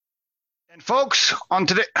And folks, on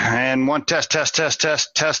today, and one testing.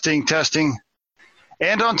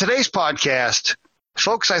 And on today's podcast,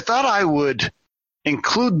 folks, I thought I would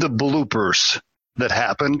include the bloopers that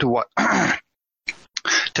happened. What?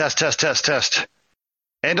 Test.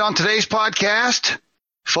 And on today's podcast,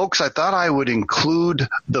 folks, I thought I would include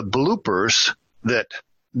the bloopers that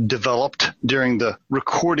developed during the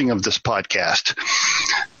recording of this podcast.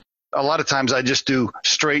 A lot of times I just do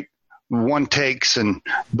straight one takes and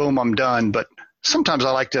boom, I'm done. But sometimes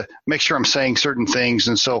I like to make sure I'm saying certain things.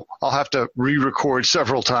 And so I'll have to re-record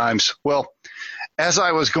several times. Well, as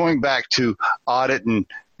I was going back to audit and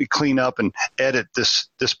clean up and edit this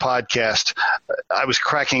podcast, I was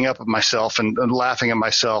cracking up at myself and laughing at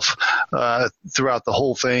myself throughout the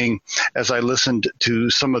whole thing as I listened to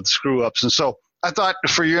some of the screw ups. And so I thought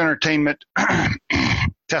for your entertainment,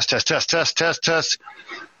 test.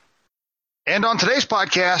 And on today's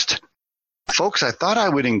podcast, folks, I thought I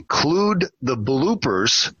would include the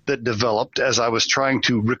bloopers that developed as I was trying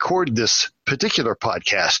to record this particular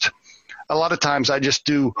podcast. A lot of times I just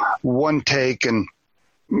do one take and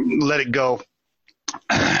let it go.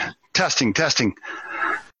 Testing.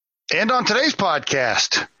 And on today's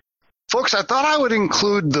podcast, folks, I thought I would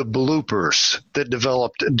include the bloopers that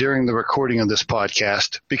developed during the recording of this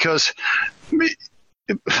podcast because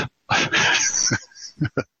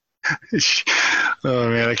oh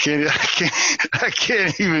man, I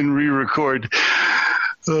can't even re-record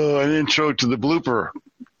an intro to the blooper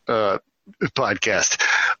podcast.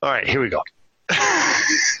 All right, here we go.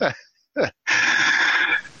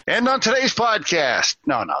 And on today's podcast,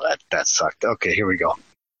 no, that sucked. Okay, here we go.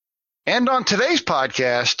 And on today's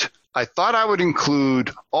podcast, I thought I would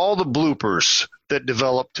include all the bloopers that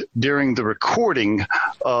developed during the recording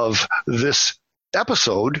of this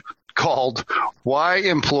episode called Why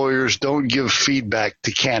Employers Don't Give Feedback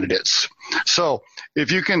to Candidates. So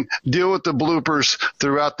if you can deal with the bloopers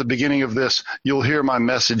throughout the beginning of this, you'll hear my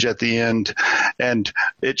message at the end, and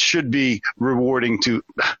it should be rewarding to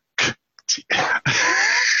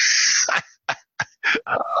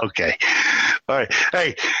okay. All right.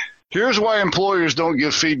 Hey, here's why employers don't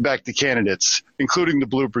give feedback to candidates, including the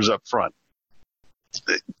bloopers up front.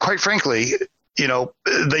 Quite frankly,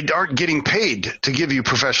 they aren't getting paid to give you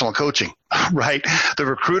professional coaching, right? The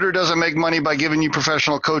recruiter doesn't make money by giving you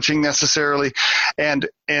professional coaching necessarily, and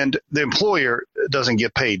the employer doesn't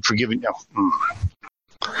get paid for giving you.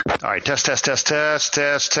 All right, test. Testing.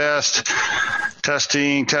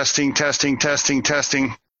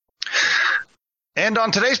 And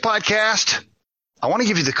on today's podcast, I want to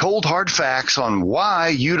give you the cold hard facts on why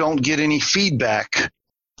you don't get any feedback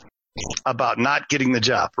about not getting the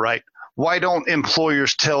job, right? Why don't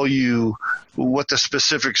employers tell you what the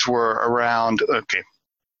specifics were around? Okay.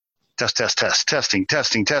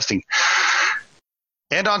 Testing.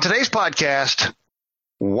 And on today's podcast,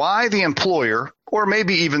 why the employer, or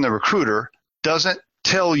maybe even the recruiter, doesn't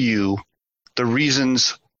tell you the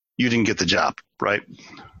reasons you didn't get the job, right?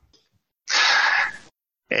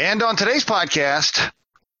 And on today's podcast,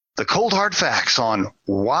 the cold hard facts on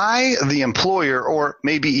why the employer, or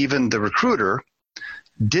maybe even the recruiter,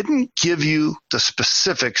 didn't give you the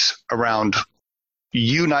specifics around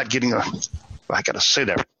you not getting I got to say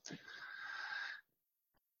that.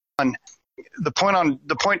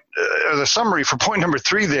 The summary for point number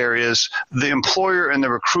 3 there is the employer and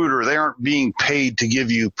the recruiter, they aren't being paid to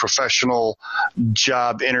give you professional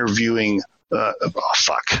job interviewing.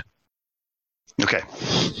 Fuck. Okay.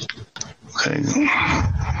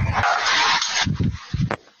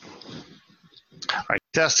 All right.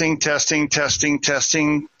 Testing.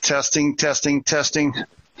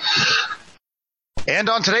 And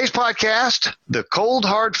on today's podcast, the cold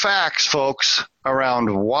hard facts, folks,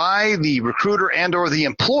 around why the recruiter and or the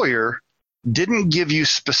employer didn't give you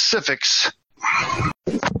specifics.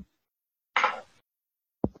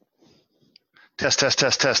 Testing.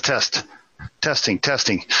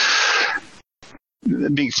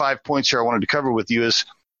 Being 5 points here I wanted to cover with you is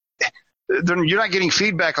you're not getting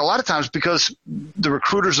feedback a lot of times because the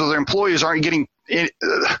recruiters or their employees aren't getting God.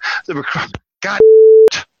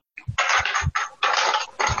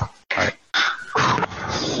 All right.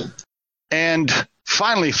 And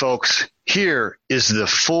finally, folks, here is the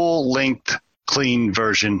full-length, clean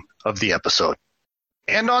version of the episode.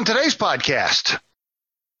 And on today's podcast,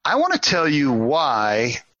 I want to tell you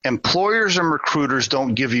why employers and recruiters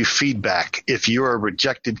don't give you feedback if you're a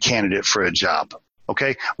rejected candidate for a job.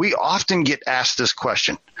 Okay? We often get asked this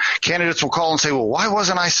question. Candidates will call and say, well, why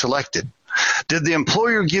wasn't I selected? Did the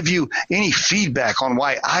employer give you any feedback on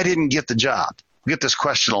why I didn't get the job? We get this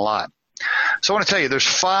question a lot. So I want to tell you there's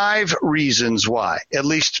 5 reasons why, at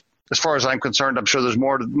least as far as I'm concerned. I'm sure there's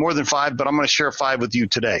more than 5, but I'm going to share 5 with you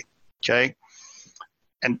today. Okay.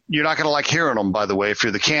 And you're not going to like hearing them, by the way, if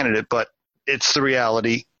you're the candidate, but it's the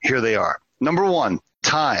reality. Here they are. Number 1,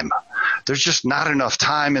 time. There's just not enough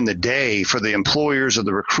time in the day for the employers or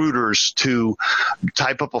the recruiters to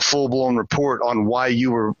type up a full-blown report on why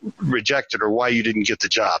you were rejected or why you didn't get the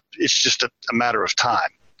job. It's just a matter of time.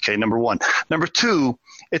 Okay, number 1. Number 2,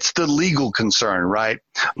 it's the legal concern, right?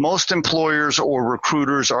 Most employers or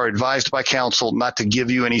recruiters are advised by counsel not to give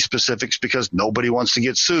you any specifics because nobody wants to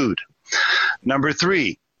get sued. Number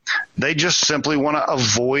 3, they just simply want to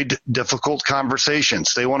avoid difficult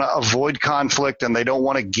conversations. They want to avoid conflict, and they don't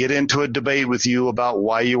want to get into a debate with you about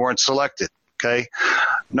why you weren't selected. Okay.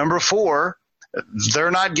 Number 4, they're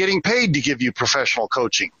not getting paid to give you professional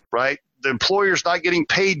coaching, right? The employer's not getting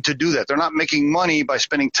paid to do that. They're not making money by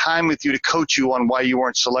spending time with you to coach you on why you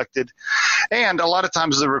weren't selected. And a lot of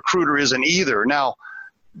times the recruiter isn't either. Now,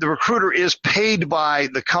 the recruiter is paid by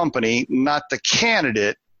the company, not the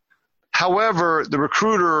candidate. However, the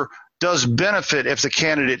recruiter does benefit if the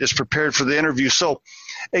candidate is prepared for the interview. So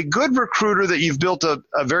a good recruiter that you've built a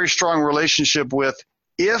very strong relationship with,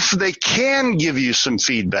 if they can give you some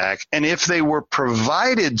feedback and if they were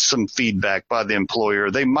provided some feedback by the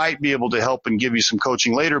employer, they might be able to help and give you some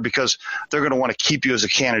coaching later because they're going to want to keep you as a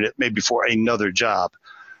candidate maybe for another job.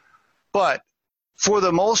 But for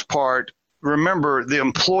the most part, remember, the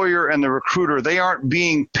employer and the recruiter, they aren't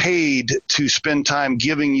being paid to spend time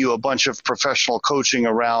giving you a bunch of professional coaching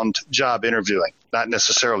around job interviewing, not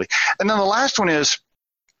necessarily. And then the last one is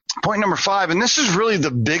point number 5, and this is really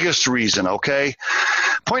the biggest reason, okay?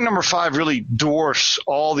 Point number 5 really dwarfs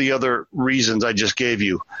all the other reasons I just gave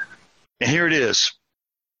you. And here it is.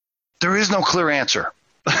 There is no clear answer.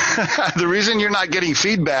 The reason you're not getting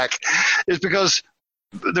feedback is because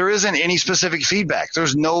there isn't any specific feedback.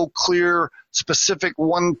 There's no clear, specific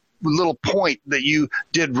one little point that you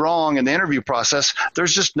did wrong in the interview process.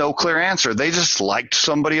 There's just no clear answer. They just liked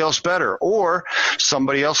somebody else better, or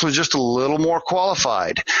somebody else was just a little more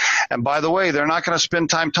qualified. And by the way, they're not going to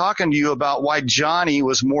spend time talking to you about why Johnny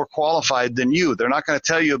was more qualified than you. They're not going to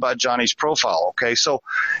tell you about Johnny's profile. Okay. So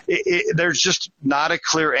there's just not a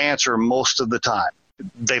clear answer most of the time.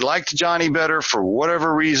 They liked Johnny better for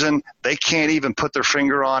whatever reason. They can't even put their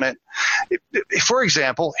finger on it. For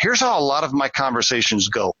example, here's how a lot of my conversations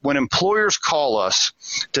go. When employers call us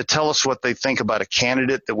to tell us what they think about a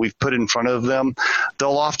candidate that we've put in front of them,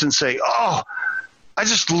 they'll often say, "Oh, I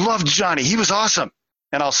just loved Johnny. He was awesome."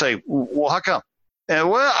 And I'll say, "Well, how come?" And,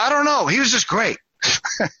 "Well, I don't know. He was just great."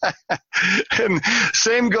 And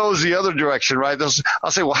same goes the other direction, right?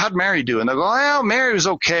 I'll say, "Well, how'd Mary do?" And they'll go, "Well, Mary was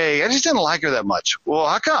okay. I just didn't like her that much." "Well,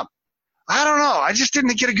 how come?" "I don't know. I just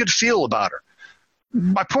didn't get a good feel about her."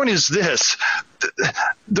 My point is this.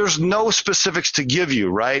 There's no specifics to give you,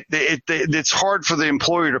 right? It's hard for the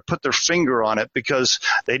employer to put their finger on it because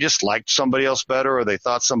they just liked somebody else better or they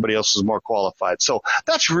thought somebody else was more qualified. So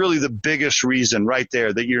that's really the biggest reason right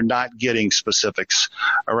there that you're not getting specifics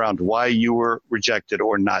around why you were rejected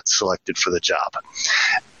or not selected for the job.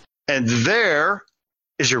 And there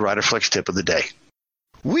is your RiderFlex tip of the day.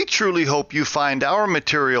 We truly hope you find our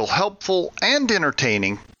material helpful and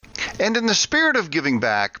entertaining. And in the spirit of giving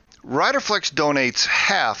back, RiderFlex donates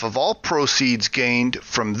half of all proceeds gained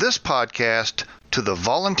from this podcast to the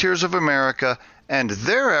Volunteers of America and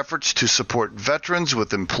their efforts to support veterans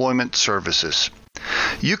with employment services.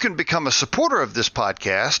 You can become a supporter of this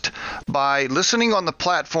podcast by listening on the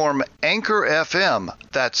platform Anchor FM.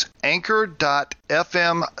 That's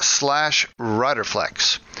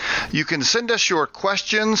anchor.fm/RiderFlex. You can send us your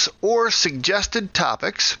questions or suggested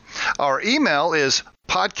topics. Our email is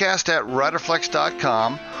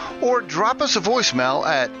podcast@riderflex.com, or drop us a voicemail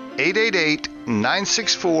at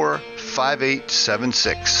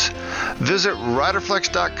 888-964-5876. Visit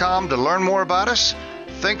riderflex.com to learn more about us.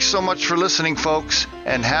 Thanks so much for listening, folks,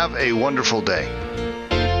 and have a wonderful day.